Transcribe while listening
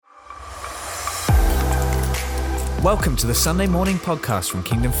Welcome to the Sunday morning podcast from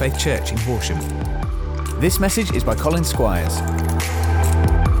Kingdom Faith Church in Horsham. This message is by Colin Squires.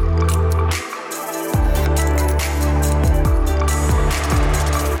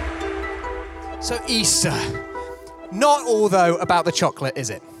 So Easter, not all though about the chocolate, is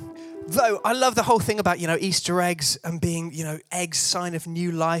it? Though I love the whole thing about, Easter eggs and being, eggs, sign of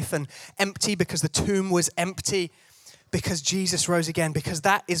new life, and empty because the tomb was empty because Jesus rose again, because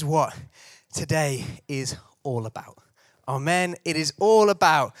that is what today is all about. Amen. It is all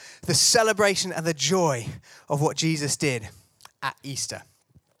about the celebration and the joy of what Jesus did at Easter.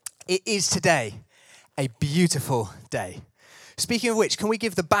 It is today a beautiful day. Speaking of which, can we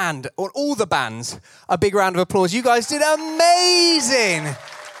give the band, or all the bands, a big round of applause? You guys did amazing.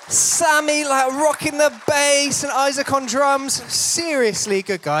 Sammy, rocking the bass, and Isaac on drums. Seriously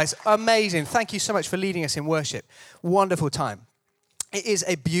good, guys. Amazing. Thank you so much for leading us in worship. Wonderful time. It is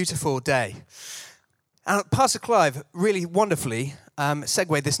a beautiful day. And Pastor Clive really wonderfully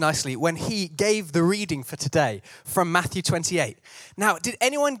segued this nicely when he gave the reading for today from Matthew 28. Now, did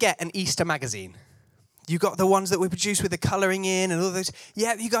anyone get an Easter magazine? You got the ones that we produce with the colouring in and all those?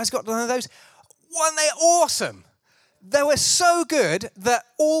 Yeah, you guys got one of those? Weren't they awesome? They were so good that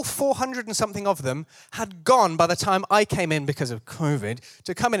all 400 and something of them had gone by the time I came in because of COVID.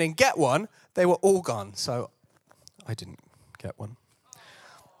 To come in and get one, they were all gone. So I didn't get one.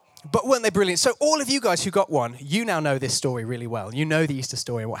 But weren't they brilliant? So all of you guys who got one, you now know this story really well. You know the Easter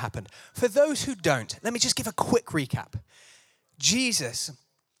story and what happened. For those who don't, let me just give a quick recap. Jesus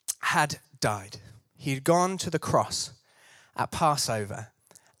had died. He had gone to the cross at Passover,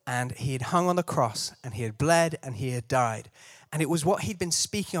 and he had hung on the cross, and he had bled, and he had died. And it was what he'd been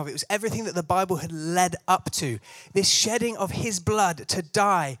speaking of. It was everything that the Bible had led up to. This shedding of his blood to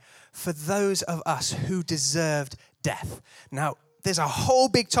die for those of us who deserved death. Now, there's a whole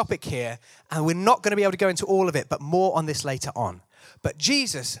big topic here, and we're not going to be able to go into all of it, but more on this later on. But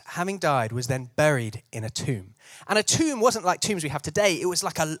Jesus, having died, was then buried in a tomb. And a tomb wasn't like tombs we have today. It was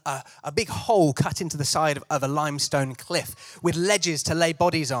like a big hole cut into the side of a limestone cliff with ledges to lay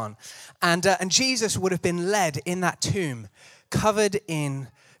bodies on. And Jesus would have been led in that tomb, covered in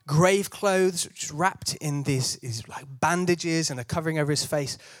grave clothes, wrapped in these like bandages and a covering over his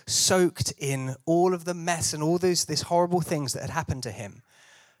face, soaked in all of the mess and all these horrible things that had happened to him,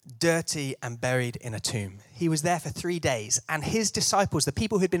 dirty and buried in a tomb. He was there for 3 days, and his disciples, the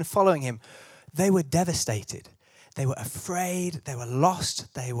people who'd been following him, they were devastated. They were afraid, they were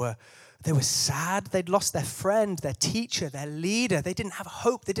lost, they were sad. They'd lost their friend, their teacher, their leader. They didn't have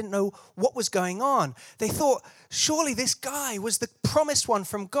hope. They didn't know what was going on. They thought, surely this guy was the promised one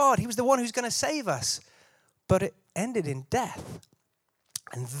from God. He was the one who's going to save us. But it ended in death.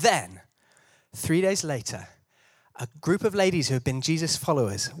 And then, 3 days later, a group of ladies who had been Jesus'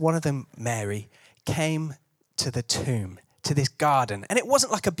 followers, one of them, Mary, came to the tomb, to this garden. And it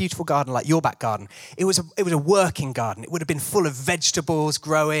wasn't like a beautiful garden like your back garden. It was a working garden. It would have been full of vegetables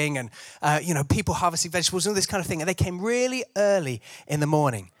growing and, people harvesting vegetables and all this kind of thing. And they came really early in the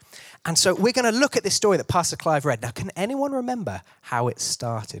morning. And so we're going to look at this story that Pastor Clive read. Now, can anyone remember how it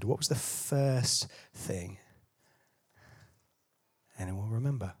started? What was the first thing? Anyone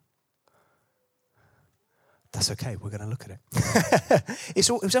remember? That's okay, we're going to look at it. It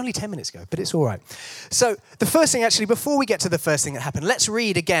was only 10 minutes ago, but it's all right. So the first thing, actually, before we get to the first thing that happened, let's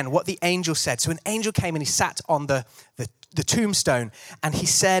read again what the angel said. So an angel came and he sat on the tombstone, and he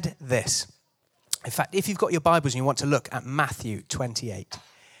said this. In fact, if you've got your Bibles and you want to look at Matthew 28,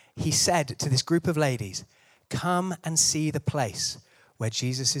 he said to this group of ladies, come and see the place where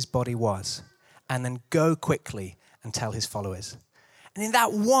Jesus' body was, and then go quickly and tell his followers. And in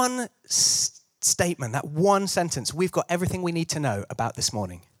that one statement, that one sentence, we've got everything we need to know about this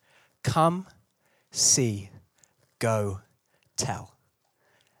morning. Come, see, go, tell.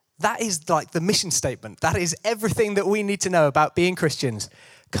 That is like the mission statement. That is everything that we need to know about being Christians.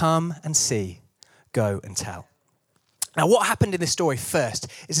 Come and see, go and tell. Now, what happened in this story first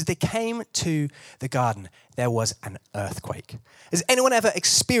is as they came to the garden, there was an earthquake. Has anyone ever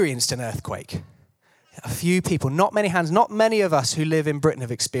experienced an earthquake? A few people, not many hands, not many of us who live in Britain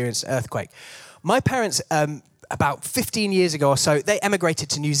have experienced an earthquake. My parents, about 15 years ago or so, they emigrated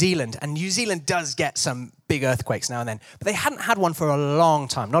to New Zealand, and New Zealand does get some big earthquakes now and then, but they hadn't had one for a long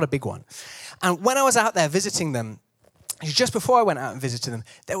time, not a big one. And when I was out there visiting them, just before I went out and visited them,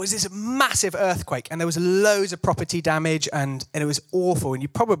 there was this massive earthquake, and there was loads of property damage, and it was awful. And you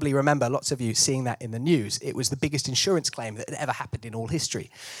probably remember, lots of you, seeing that in the news. It was the biggest insurance claim that had ever happened in all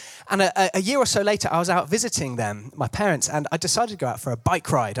history. And a year or so later, I was out visiting them, my parents, and I decided to go out for a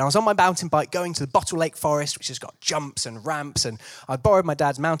bike ride. And I was on my mountain bike going to the Bottle Lake Forest, which has got jumps and ramps, and I borrowed my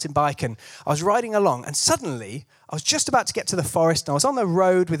dad's mountain bike, and I was riding along, and suddenly I was just about to get to the forest, and I was on the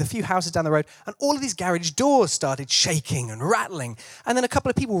road with a few houses down the road, and all of these garage doors started shaking and rattling, and then a couple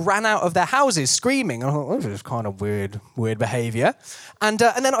of people ran out of their houses screaming, and I thought, this is kind of weird behaviour. And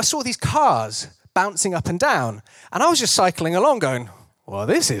then I saw these cars bouncing up and down, and I was just cycling along going, well,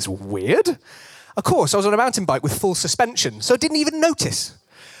 this is weird. Of course, I was on a mountain bike with full suspension, so I didn't even notice.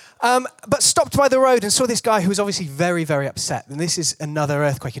 But stopped by the road and saw this guy who was obviously very, very upset. And this is another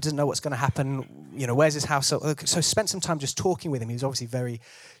earthquake. He doesn't know what's going to happen. You know, where's his house? So spent some time just talking with him. He was obviously very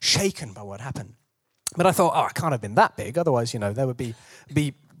shaken by what happened. But I thought, it can't have been that big. Otherwise, there would be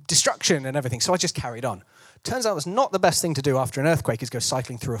destruction and everything. So I just carried on. Turns out it's not the best thing to do after an earthquake is go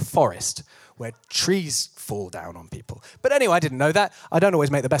cycling through a forest where trees fall down on people. But anyway, I didn't know that. I don't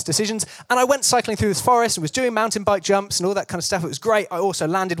always make the best decisions. And I went cycling through this forest and was doing mountain bike jumps and all that kind of stuff. It was great. I also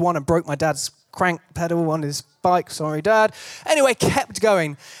landed one and broke my dad's crank pedal on his bike. Sorry, Dad. Anyway, kept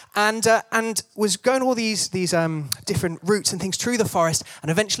going and was going all these different routes and things through the forest and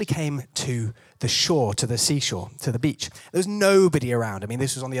eventually came to the shore, to the seashore, to the beach. There was nobody around. I mean,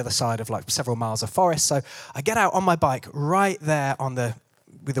 this was on the other side of like several miles of forest. So I get out on my bike right there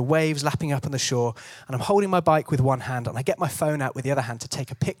with the waves lapping up on the shore, and I'm holding my bike with one hand, and I get my phone out with the other hand to take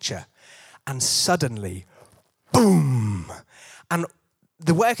a picture. And suddenly, boom! And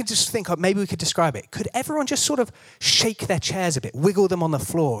the way I could just think, maybe we could describe it, could everyone just sort of shake their chairs a bit, wiggle them on the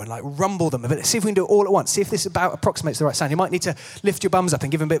floor and like rumble them a bit? See if we can do it all at once. See if this about approximates the right sound. You might need to lift your bums up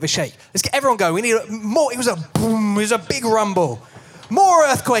and give them a bit of a shake. Let's get everyone going. We need more. It was a boom. It was a big rumble. More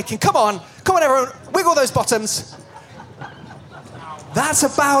earthquaking. Come on, everyone. Wiggle those bottoms. That's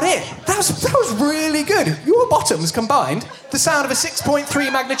about it. That was really good. Your bottoms combined the sound of a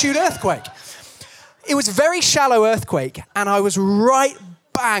 6.3 magnitude earthquake. It was a very shallow earthquake, and I was right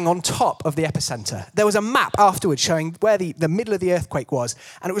bang on top of the epicenter. There was a map afterwards showing where the middle of the earthquake was,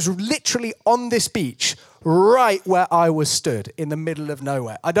 and it was literally on this beach, right where I was stood, in the middle of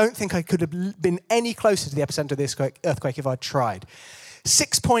nowhere. I don't think I could have been any closer to the epicenter of this earthquake if I'd tried.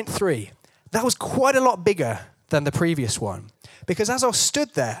 6.3. That was quite a lot bigger than the previous one, because as I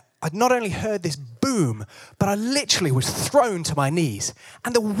stood there, I'd not only heard this boom, but I literally was thrown to my knees.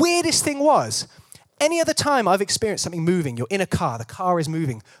 And the weirdest thing was, any other time I've experienced something moving, you're in a car, the car is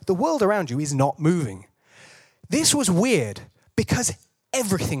moving, the world around you is not moving. This was weird because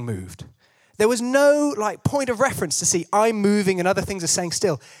everything moved. There was no point of reference to see I'm moving and other things are staying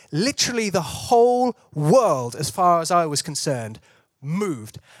still. Literally the whole world, as far as I was concerned,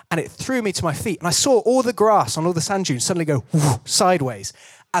 moved, and it threw me to my feet. And I saw all the grass on all the sand dunes suddenly go sideways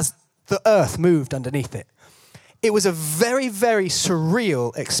as the earth moved underneath it. It was a very, very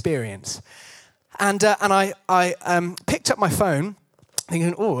surreal experience. And I picked up my phone,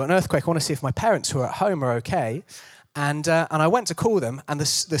 thinking, an earthquake. I want to see if my parents who are at home are okay. And I went to call them, and the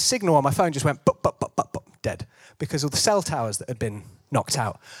signal on my phone just went, bop, bop, bop, bop, bop, dead, because of the cell towers that had been knocked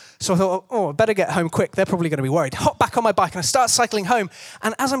out. So I thought, I better get home quick. They're probably going to be worried. Hop back on my bike, and I start cycling home.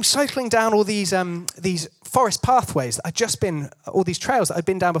 And as I'm cycling down all these forest pathways that I'd just been, all these trails that I'd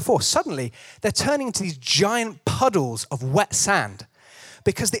been down before, suddenly they're turning into these giant puddles of wet sand,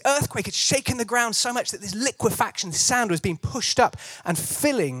 because the earthquake had shaken the ground so much that this liquefaction, this sand was being pushed up and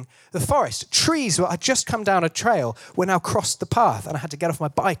filling the forest. Trees that had just come down a trail were now crossed the path, and I had to get off my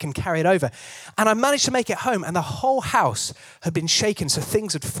bike and carry it over. And I managed to make it home, and the whole house had been shaken, so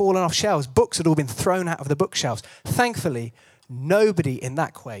things had fallen off shelves. Books had all been thrown out of the bookshelves. Thankfully, nobody in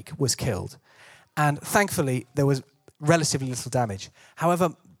that quake was killed. And thankfully, there was relatively little damage.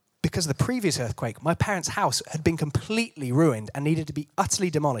 However, because of the previous earthquake, my parents' house had been completely ruined and needed to be utterly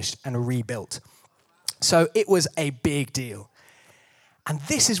demolished and rebuilt. So it was a big deal. And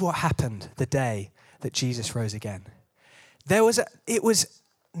this is what happened the day that Jesus rose again. It was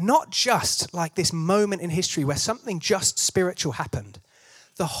not just like this moment in history where something just spiritual happened.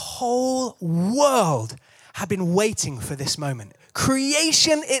 The whole world had been waiting for this moment.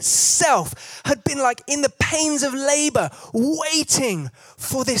 Creation itself had been in the pains of labor, waiting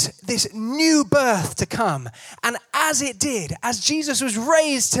for this new birth to come. And as it did, as Jesus was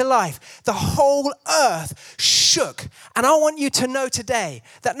raised to life, the whole earth shook. And I want you to know today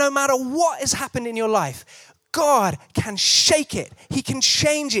that no matter what has happened in your life, God can shake it. He can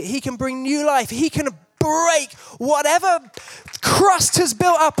change it. He can bring new life. He can break whatever crust has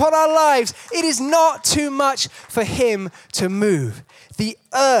built up on our lives. It is not too much for him to move. The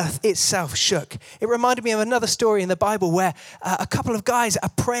earth itself shook. It reminded me of another story in the Bible where a couple of guys are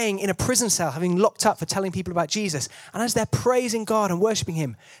praying in a prison cell, having locked up for telling people about Jesus. And as they're praising God and worshiping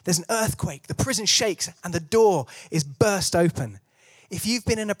him, there's an earthquake. The prison shakes and the door is burst open. If you've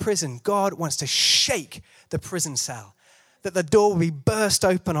been in a prison, God wants to shake the prison cell, that the door will be burst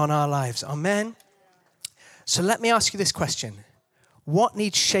open on our lives. Amen? So let me ask you this question. What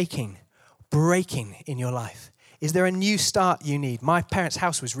needs shaking, breaking in your life? Is there a new start you need? My parents'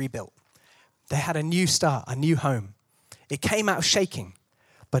 house was rebuilt. They had a new start, a new home. It came out of shaking,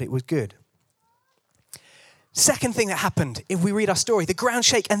 but it was good. Second thing that happened, if we read our story, the ground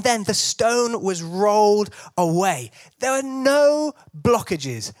shake, and then the stone was rolled away. There are no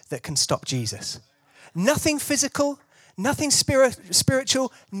blockages that can stop Jesus. Nothing physical, nothing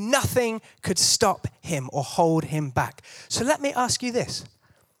spiritual, nothing could stop him or hold him back. So let me ask you this.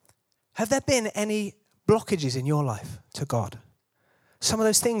 Have there been any blockages in your life to God? Some of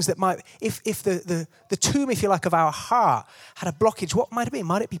those things that might, if the tomb, if you like, of our heart had a blockage, what might it be?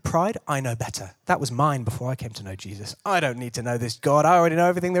 Might it be pride? I know better. That was mine before I came to know Jesus. I don't need to know this God. I already know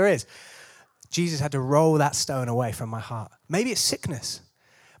everything there is. Jesus had to roll that stone away from my heart. Maybe it's sickness.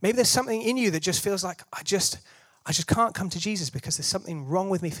 Maybe there's something in you that just feels like I just can't come to Jesus because there's something wrong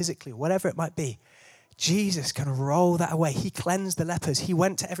with me physically, whatever it might be. Jesus can roll that away. He cleansed the lepers. He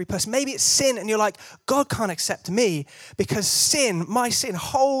went to every person. Maybe it's sin and you're like, God can't accept me because sin, my sin,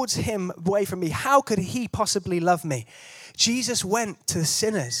 holds him away from me. How could he possibly love me? Jesus went to the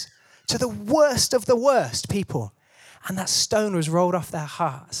sinners, to the worst of the worst people, and that stone was rolled off their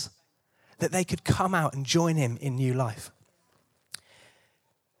hearts that they could come out and join him in new life.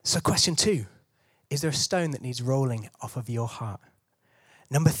 So question 2, is there a stone that needs rolling off of your heart?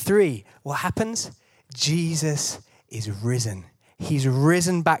 Number 3, what happens? Jesus is risen. He's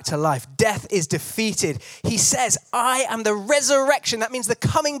risen back to life. Death is defeated. He says, I am the resurrection. That means the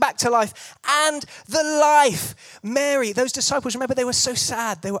coming back to life and the life. Mary, those disciples, remember, they were so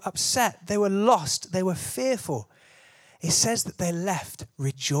sad. They were upset. They were lost. They were fearful. It says that they left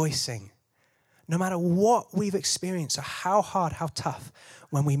rejoicing. No matter what we've experienced or how hard, how tough,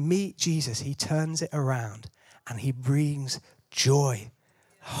 when we meet Jesus, he turns it around and he brings joy,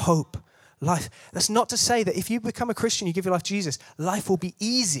 hope, life. That's not to say that if you become a Christian, you give your life to Jesus, life will be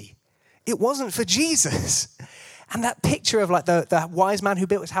easy. It wasn't for Jesus. And that picture of like the wise man who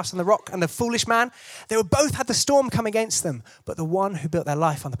built his house on the rock and the foolish man, they were both had the storm come against them, but the one who built their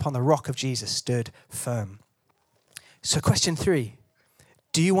life upon the rock of Jesus stood firm. So question 3,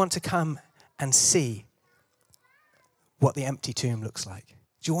 do you want to come and see what the empty tomb looks like?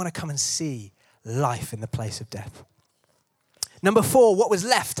 Do you want to come and see life in the place of death? Number 4, what was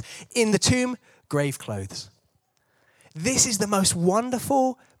left in the tomb? Grave clothes. This is the most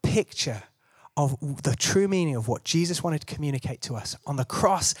wonderful picture of the true meaning of what Jesus wanted to communicate to us on the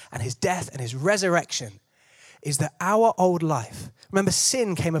cross and his death and his resurrection, is that our old life, remember,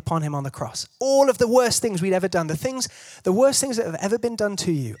 sin came upon him on the cross. All of the worst things we'd ever done, the worst things that have ever been done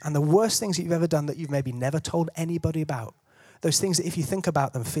to you and the worst things that you've ever done that you've maybe never told anybody about, those things that if you think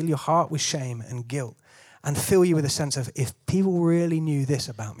about them, fill your heart with shame and guilt and fill you with a sense of, if people really knew this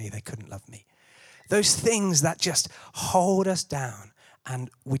about me, they couldn't love me. Those things that just hold us down and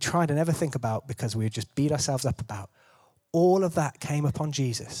we try to never think about because we just beat ourselves up about, all of that came upon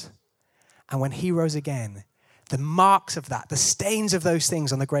Jesus. And when he rose again, the marks of that, the stains of those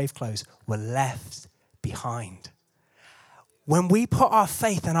things on the grave clothes were left behind. When we put our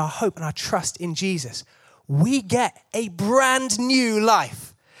faith and our hope and our trust in Jesus, we get a brand new life.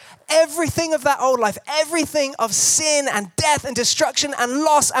 Everything of that old life, everything of sin and death and destruction and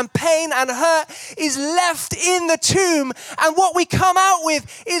loss and pain and hurt is left in the tomb. And what we come out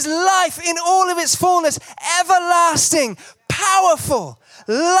with is life in all of its fullness, everlasting, powerful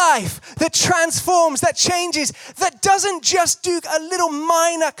life that transforms, that changes, that doesn't just do a little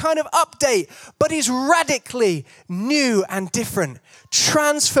minor kind of update, but is radically new and different.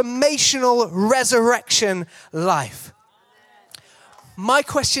 Transformational resurrection life. My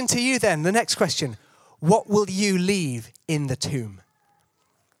question to you then, the next question, what will you leave in the tomb?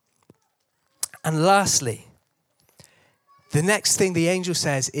 And lastly, the next thing the angel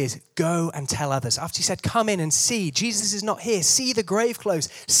says is, go and tell others. After he said, come in and see, Jesus is not here. See the grave clothes.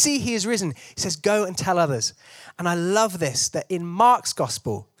 See he is risen. He says, go and tell others. And I love this, that in Mark's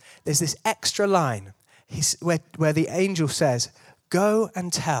gospel, there's this extra line where the angel says, go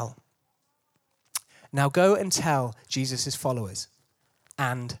and tell. Now go and tell Jesus' followers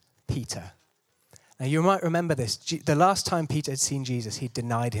and Peter. Now you might remember this. The last time Peter had seen Jesus, he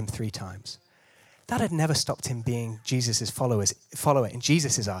denied him 3 times. That had never stopped him being Jesus' follower in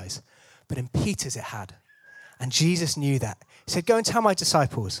Jesus' eyes. But in Peter's it had. And Jesus knew that. He said, go and tell my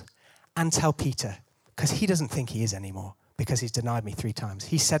disciples and tell Peter, because he doesn't think he is anymore because he's denied me 3 times.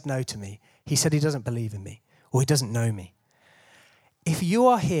 He said no to me. He said he doesn't believe in me or he doesn't know me. If you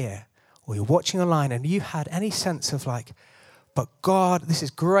are here or you're watching online and you had any sense of like, but God, this is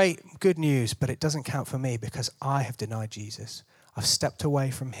great, good news, but it doesn't count for me because I have denied Jesus. I've stepped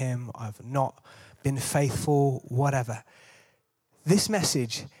away from him. I've not been faithful, whatever. This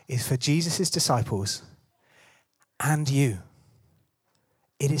message is for Jesus' disciples and you.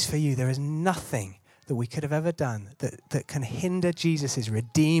 It is for you. There is nothing that we could have ever done that can hinder Jesus'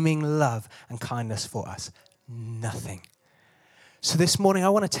 redeeming love and kindness for us. Nothing. So this morning, I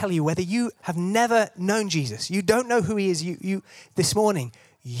want to tell you, whether you have never known Jesus, you don't know who he is, this morning,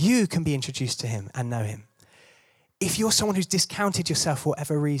 you can be introduced to him and know him. If you're someone who's discounted yourself for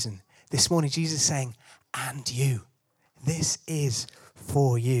whatever reason, this morning, Jesus is saying, and you. This is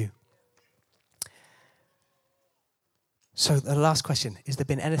for you. So the last question, has there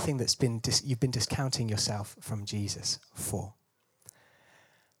been anything that's been you've been discounting yourself from Jesus for?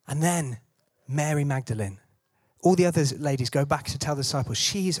 And then Mary Magdalene. All the other ladies go back to tell the disciples,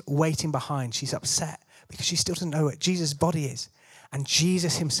 she's waiting behind. She's upset because she still doesn't know what Jesus' body is. And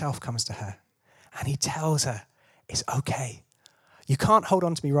Jesus himself comes to her and he tells her, it's okay. You can't hold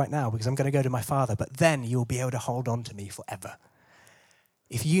on to me right now because I'm going to go to my Father, but then you'll be able to hold on to me forever.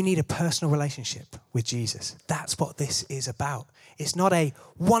 If you need a personal relationship with Jesus, that's what this is about. It's not a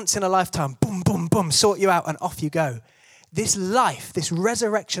once in a lifetime, boom, boom, boom, sort you out and off you go. This life, this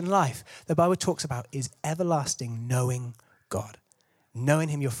resurrection life, the Bible talks about is everlasting knowing God. Knowing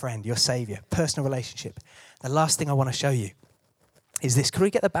him, your friend, your savior, personal relationship. The last thing I want to show you is this. Could we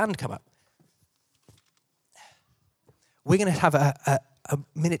get the band come up? We're going to have a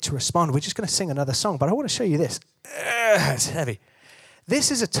minute to respond. We're just going to sing another song, but I want to show you this. It's heavy.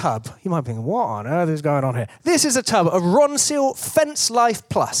 This is a tub. You might be thinking, what on earth is going on here? This is a tub of Ronseal Fence Life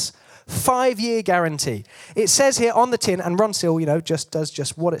Plus. 5-year guarantee. It says here on the tin, and Ronseal,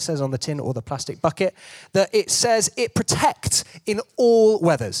 does what it says on the tin or the plastic bucket, that it says it protects in all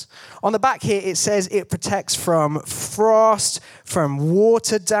weathers. On the back here, it says it protects from frost, from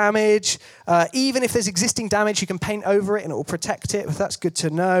water damage. Even if there's existing damage, you can paint over it and it will protect it. That's good to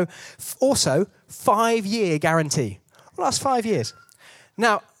know. Also, 5-year guarantee. Last 5 years.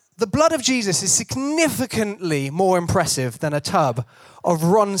 Now, the blood of Jesus is significantly more impressive than a tub of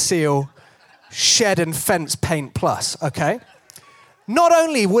Ronseal Shed and Fence Paint Plus, okay? Not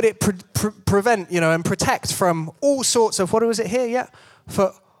only would it prevent, and protect from all sorts of, what was it here, yeah?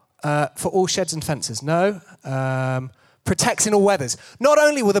 For all sheds and fences, no. Protects in all weathers. Not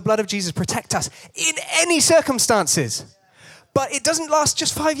only will the blood of Jesus protect us in any circumstances, but it doesn't last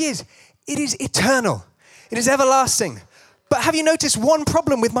just 5 years. It is eternal. It is everlasting. But have you noticed one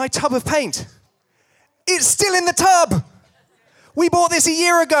problem with my tub of paint? It's still in the tub. We bought this a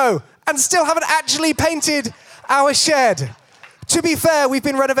year ago and still haven't actually painted our shed. To be fair, we've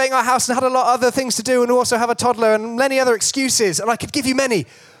been renovating our house and had a lot of other things to do and also have a toddler and many other excuses, and I could give you many.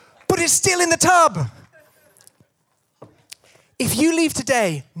 But it's still in the tub. If you leave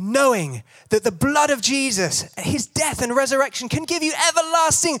today knowing that the blood of Jesus, his death and resurrection can give you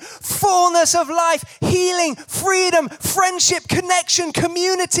everlasting fullness of life, healing, freedom, friendship, connection,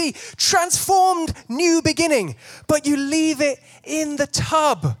 community, transformed new beginning, but you leave it in the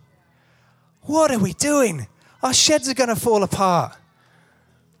tub, what are we doing? Our sheds are going to fall apart.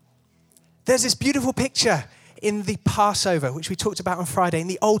 There's this beautiful picture in the Passover, which we talked about on Friday, in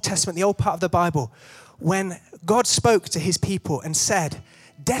the Old Testament, the old part of the Bible, when God spoke to his people and said,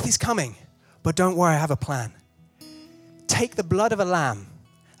 death is coming, but don't worry, I have a plan. Take the blood of a lamb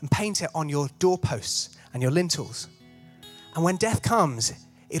and paint it on your doorposts and your lintels. And when death comes,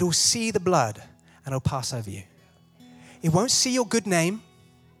 it'll see the blood and it'll pass over you. It won't see your good name.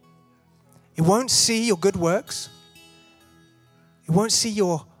 It won't see your good works. It won't see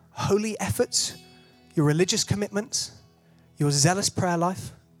your holy efforts, your religious commitments, your zealous prayer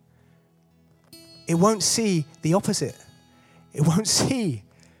life. It won't see the opposite. It won't see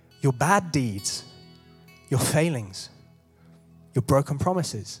your bad deeds, your failings, your broken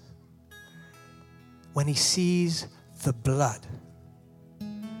promises. When he sees the blood.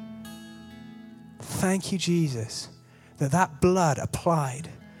 Thank you, Jesus, that blood applied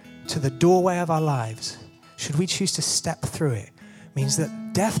to the doorway of our lives, should we choose to step through it, means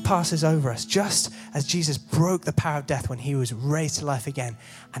that death passes over us, just as Jesus broke the power of death when he was raised to life again,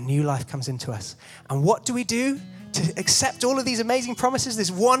 and new life comes into us. And what do we do to accept all of these amazing promises,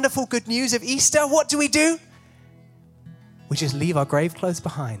 this wonderful good news of Easter? What do? We just leave our grave clothes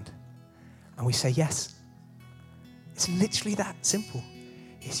behind and we say yes. It's literally that simple.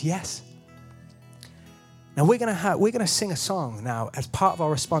 It's yes. Now we're going to sing a song now as part of our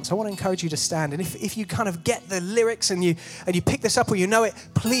response. I want to encourage you to stand. And if you kind of get the lyrics and you pick this up or you know it,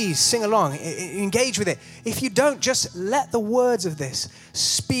 please sing along, engage with it. If you don't, just let the words of this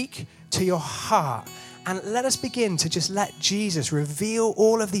speak to your heart. And let us begin to just let Jesus reveal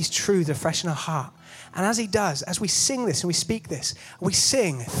all of these truths afresh in our heart. And as he does, as we sing this and we speak this, we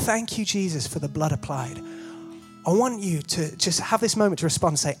sing, thank you, Jesus, for the blood applied. I want you to just have this moment to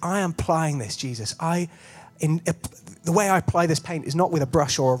respond and say, I am applying this, Jesus. The way I apply this paint is not with a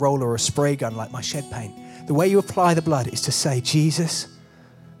brush or a roller or a spray gun like my shed paint. The way you apply the blood is to say, Jesus,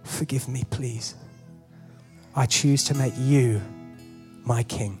 forgive me, please. I choose to make you my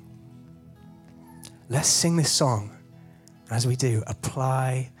King. Let's sing this song. And as we do,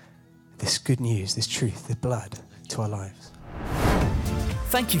 apply this good news, this truth, the blood to our lives.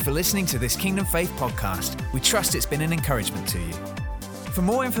 Thank you for listening to this Kingdom Faith podcast. We trust it's been an encouragement to you. For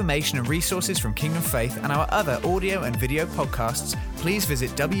more information and resources from Kingdom Faith and our other audio and video podcasts, please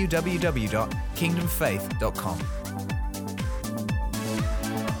visit www.kingdomfaith.com.